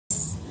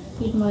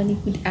Good morning,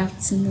 good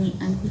afternoon,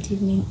 and good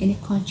evening, any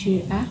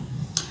country you are.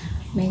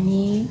 My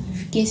name,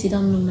 in case you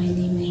don't know my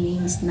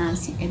name is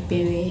Nancy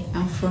Ebere.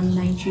 I'm from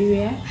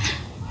Nigeria.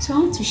 So I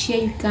want to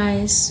share you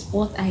guys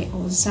what I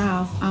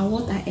observe and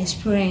what I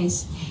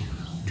experience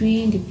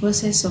during the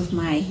process of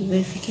my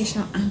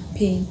verification and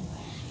pin.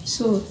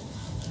 So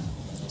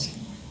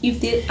if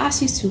they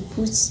ask you to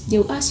put, they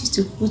will ask you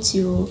to put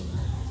your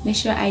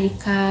national ID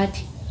card,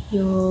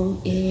 your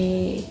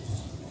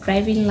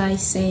driving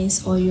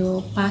license or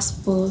your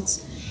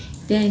passport.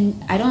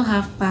 Then I don't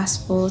have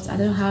passport, I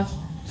don't have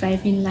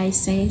driving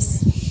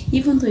license.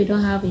 Even though you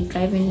don't have a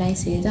driving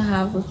license, you don't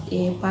have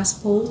a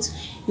passport,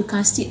 you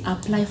can still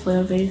apply for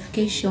your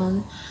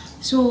verification.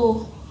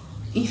 So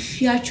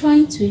if you are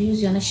trying to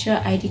use your national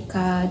ID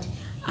card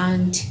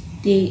and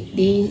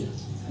they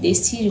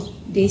still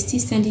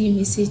sending you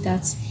message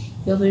that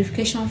your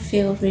verification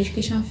failed.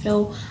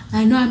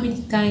 I know how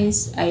many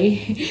times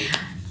I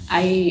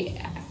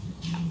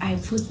I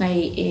put my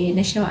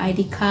national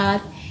ID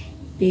card.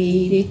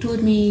 They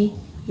told me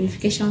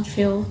verification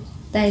failed.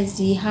 That is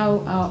the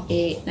how our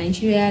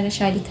Nigeria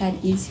national ID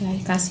card is.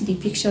 You can see the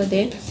picture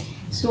there.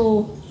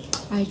 So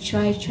I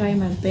try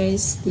my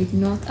best. They did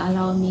not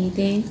allow me.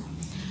 Then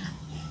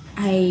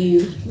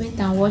I went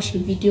and watched a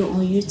video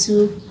on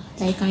YouTube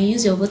that you can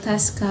use your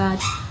voter's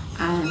card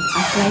and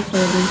apply for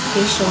your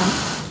verification.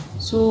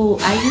 So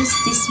I use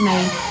this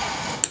my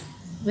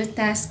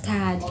voter's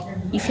card.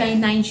 If you're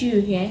in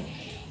Nigeria,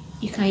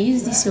 you can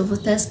use this your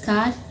voter's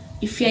card.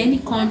 If you're in any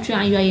country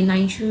and you are a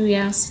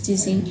Nigerian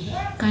citizen, you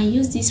can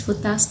use this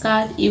voter's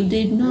card. If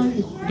they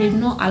did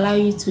not allow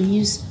you to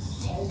use,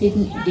 they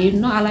did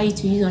not allow you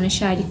to use your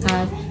national ID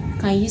card, you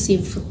can use a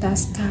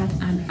voter's card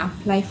and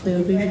apply for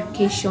your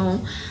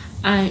verification,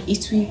 and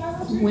it will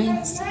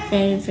went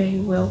very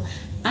well,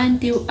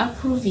 and they will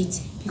approve it.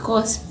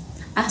 Because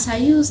as I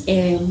use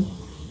as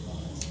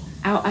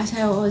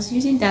I was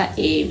using that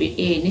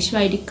a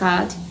national ID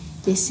card,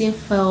 they say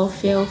fail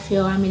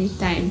how many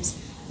times.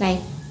 Like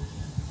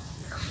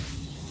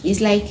it's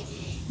like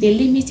the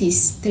limit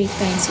is 3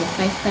 times or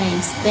 5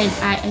 times. Then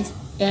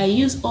I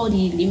use all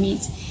the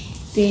limits.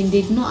 Then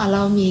they did not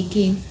allow me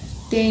again.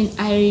 Then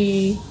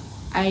I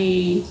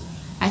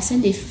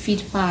sent a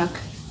feedback.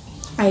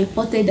 I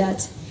reported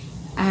that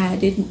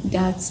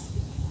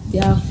they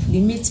have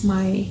limit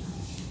my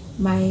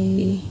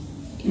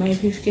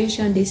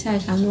verification. They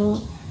said I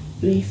cannot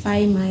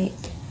verify my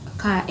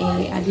car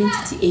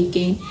identity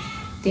again.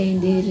 Then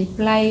they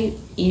reply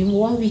in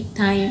 1 week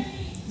time.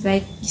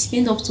 Like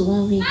spend up to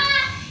 1 week.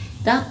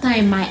 That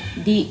time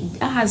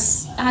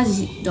as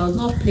does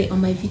not play on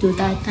my video.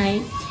 That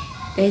time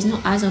there is no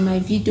ads on my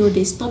video.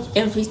 They stopped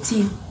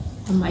everything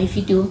on my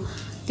video.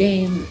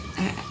 Then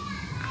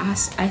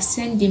as I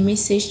send the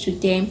message to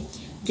them,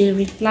 they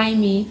reply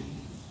me.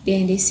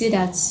 Then they say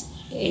that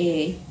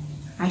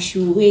I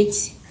should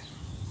wait.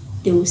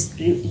 They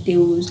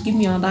will give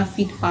me another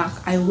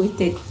feedback. I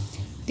waited.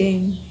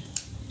 Then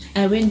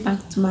I went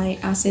back to my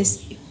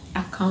Adsense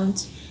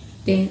account.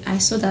 Then I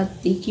saw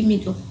that they give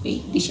me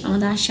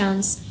another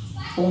chance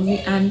for me,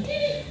 and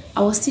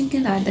I was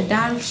thinking that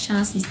that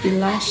chance is the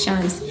last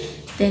chance.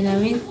 Then I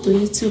went to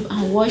YouTube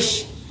and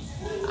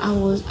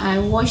I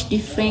watched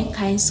different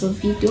kinds of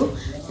video.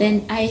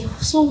 Then I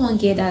saw one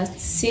girl that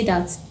said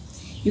that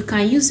you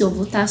can use your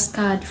voter's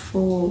card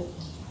to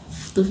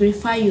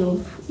verify your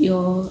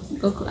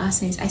Google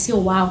Adsense. I said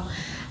wow.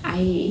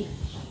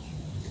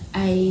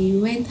 I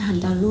went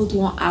and downloaded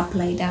one app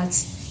like that.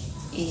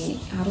 I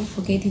don't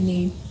forget the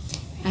name.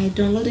 I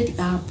downloaded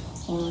the app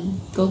on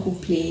Google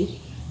Play.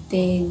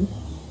 Then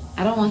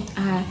I don't want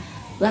that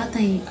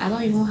time I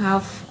don't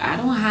have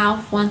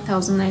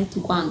 1,000 naira to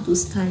go and do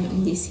scan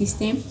in the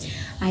system.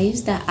 I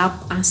use that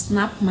app and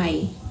snap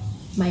my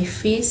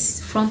face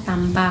front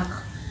and back.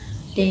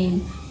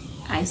 Then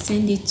I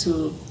send it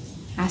to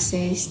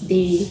Adsense.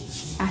 They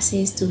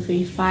Adsense to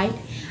verify,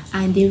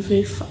 and they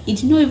verify. It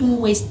did not even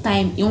waste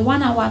time. In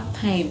 1 hour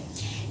time,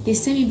 they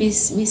send me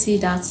this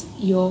message that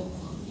your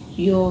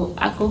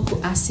Google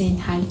Adsense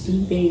has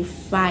been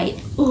verified.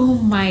 Oh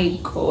my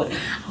god,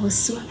 I was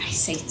so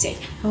excited.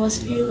 I was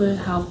very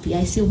happy.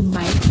 I said, oh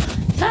my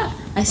god.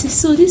 I said,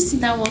 so this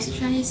thing I was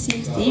trying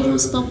since, they even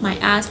stopped my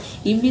ads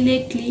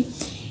immediately.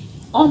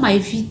 All my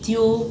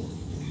video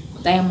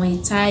that I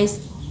monetized,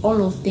 all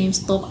of them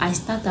stopped. I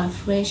start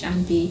afresh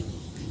and they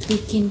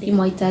taking the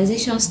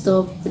monetization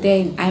stop.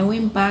 Then I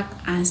went back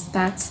and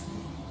start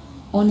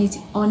owning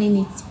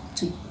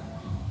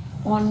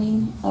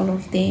all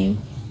of them.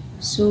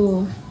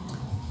 So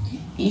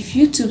if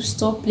YouTube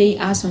stop playing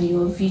ads on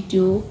your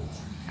video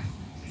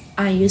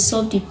and you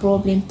solve the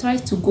problem, try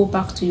to go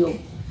back to your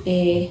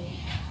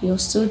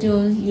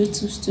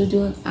YouTube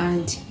studio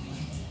and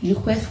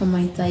request for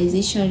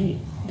monetization.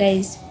 That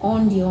is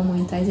on your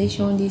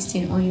monetization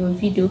listing on your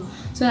video,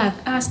 so that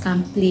ads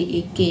can play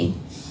again.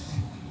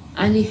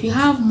 And if you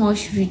have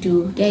much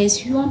video, there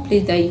is one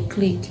place that you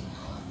click,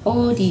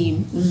 all the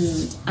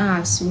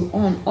ads will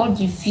on, all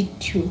the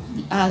video,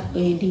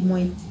 the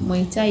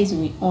monetize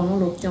will on,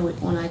 all of them will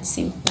on at the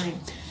same time.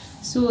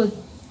 So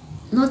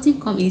nothing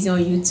come easy on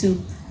YouTube.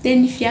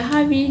 Then if you're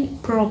having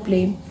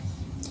problem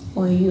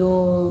on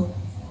your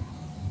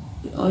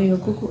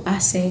Google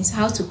Adsense,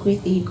 how to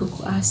create a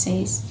Google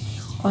Adsense,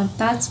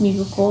 contact me,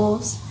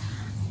 because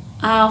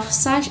I've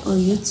searched on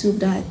YouTube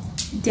that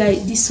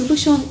the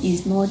solution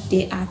is not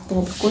there at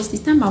all. Because the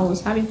time I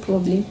was having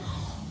problem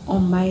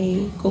on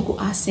my Google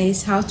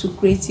Adsense, how to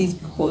create it,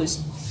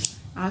 because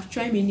I've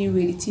tried many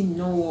ways, it did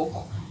not work.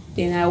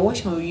 Then I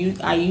watch on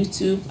YouTube. I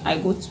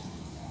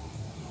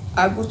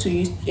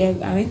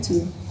went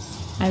to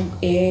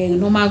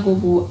normal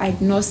Google. I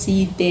did not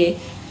see it there.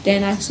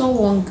 Then I saw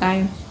one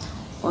guy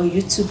on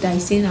YouTube that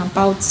is saying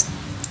about,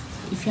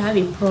 if you have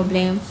a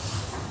problem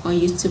on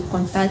YouTube,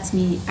 contact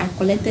me. I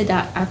collected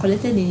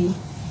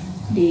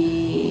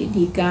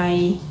the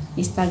guy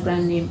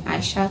Instagram name. I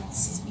chat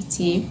with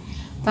him.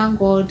 Thank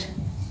God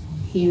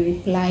he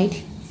replied.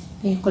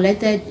 Then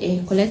collect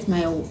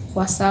my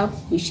WhatsApp.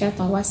 We chat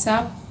on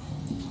WhatsApp.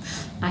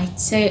 I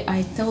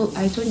told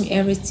him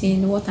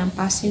everything, what I'm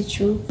passing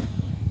through,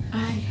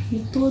 and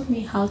he told me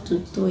how to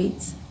do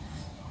it,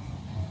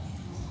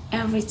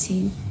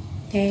 everything.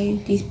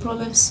 Then the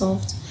problem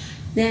solved.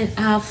 Then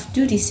I've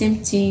do the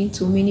same thing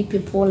to many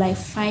people, like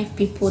 5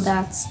 people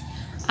that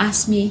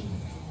asked me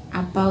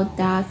about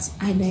that,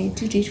 and I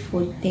did it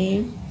for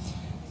them.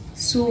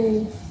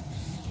 So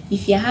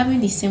if you're having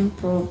the same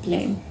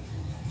problem,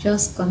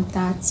 just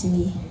contact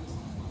me.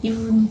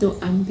 Even though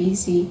I'm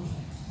busy,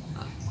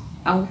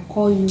 I'll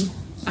call you.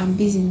 I'm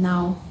busy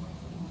now,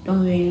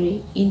 don't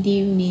worry. In the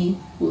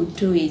evening we'll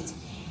do it.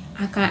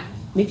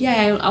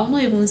 I'll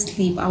not even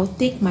sleep. I'll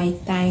take my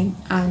time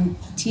and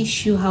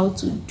teach you how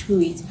to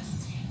do it.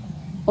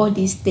 All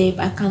this step,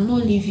 I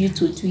cannot leave you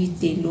to do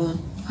it alone.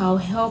 I'll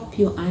help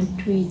you and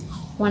do it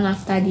one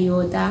after the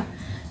other,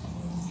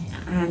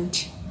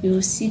 and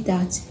you'll see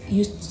that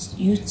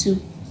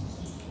YouTube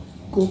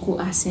Google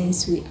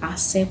Adsense will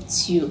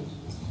accept you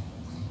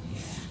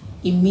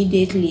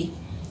immediately.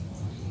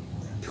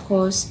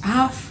 Because I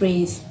have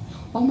friends,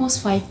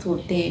 almost 5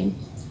 of them,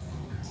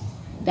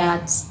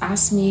 that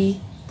ask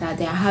me that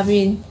they are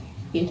having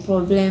a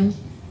problem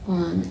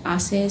on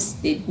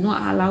Adsense. They did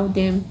not allow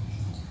them,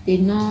 they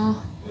did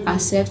not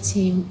accept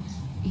him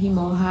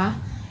or her.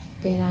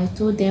 Then I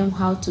told them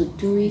how to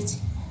do it,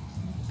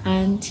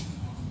 and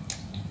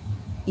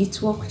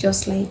it worked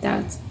just like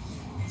that.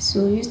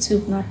 So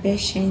YouTube, na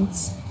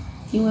patient.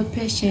 You were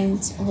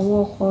patient or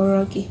work or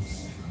rocky.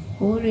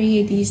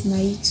 Already this na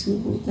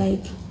YouTube.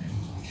 Like,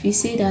 if you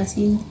say that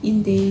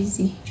in the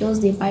easy,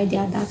 just they buy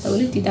their data,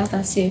 only the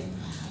data safe.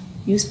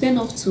 You spend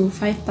up to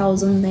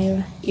 5,000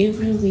 naira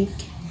every week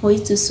for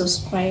you to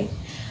subscribe,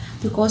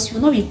 because you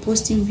will not be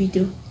posting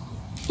video.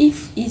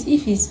 If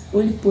it's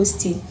only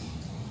posting,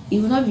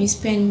 you will not be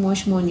spending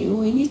much money. You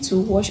will need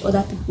to watch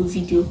other people's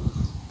video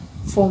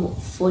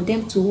for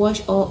them to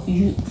watch, or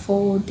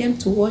for them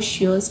to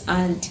watch yours,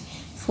 and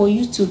for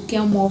you to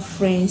get more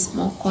friends,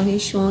 more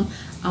connection,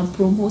 and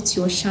promote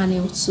your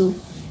channel too.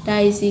 That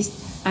is it.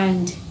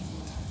 And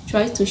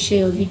try to share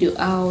your video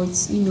out,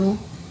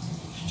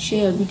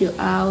 share your video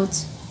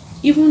out.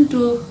 Even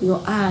though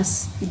your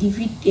ads,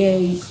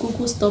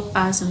 Google stop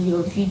ads on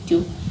your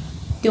video,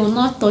 they will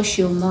not touch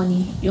your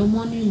money. Your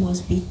money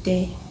must be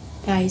there.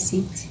 That is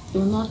it. They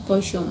will not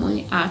touch your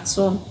money at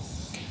all.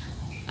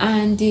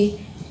 And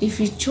if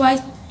you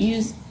try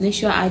use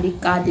national ID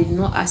card, they do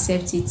not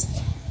accept it.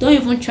 Don't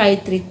even try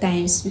it 3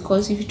 times,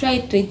 because if you try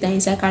it 3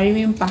 times, I can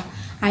remember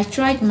I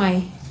tried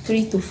my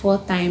 3 to 4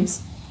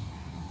 times.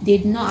 They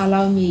did not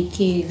allow me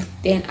again.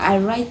 Then I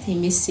write a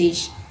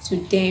message to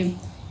them,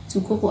 to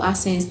Google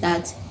Adsense,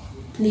 that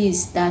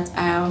please, that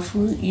I have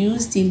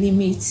used the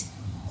limit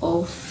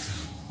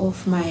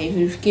of my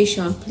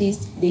verification.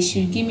 Please, they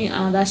should give me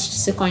another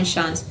second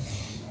chance.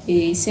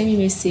 They send me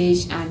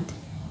message, and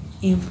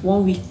in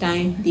 1 week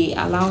time they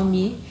allow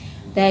me.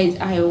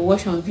 That I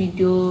watch on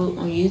video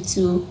on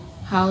YouTube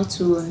how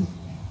to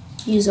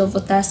use a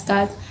voter's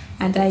card,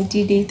 and I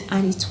did it,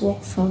 and it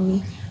worked for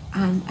me,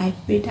 and I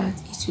pray that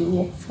it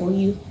will work for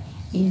you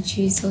in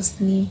Jesus'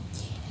 name.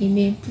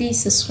 Amen.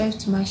 Please subscribe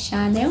to my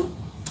channel,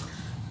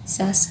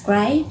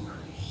 subscribe,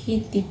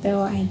 hit the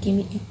bell, and give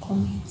me a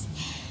comment,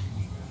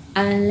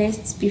 and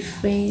let's be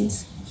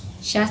friends.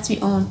 Chat me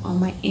on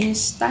my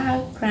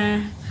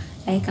Instagram.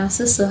 Like, I'm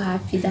so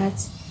happy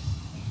that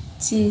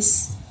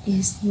this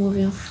is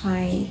moving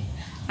fine.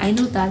 I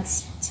know that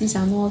things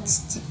are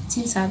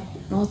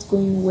not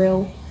going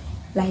well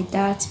like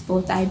that,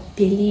 but I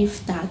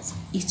believe that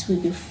it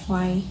will be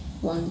fine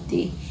one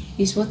day.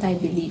 Is what I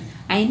believe.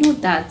 I know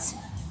that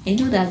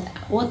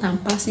what I'm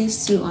passing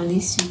through on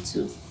this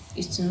YouTube,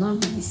 it will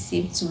not be the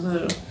same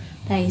tomorrow.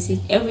 That is it.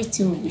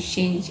 Everything will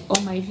change.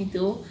 All my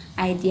video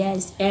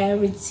ideas,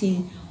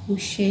 everything will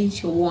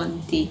change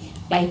one day,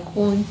 like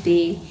one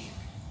day.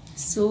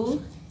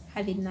 So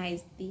have a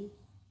nice day.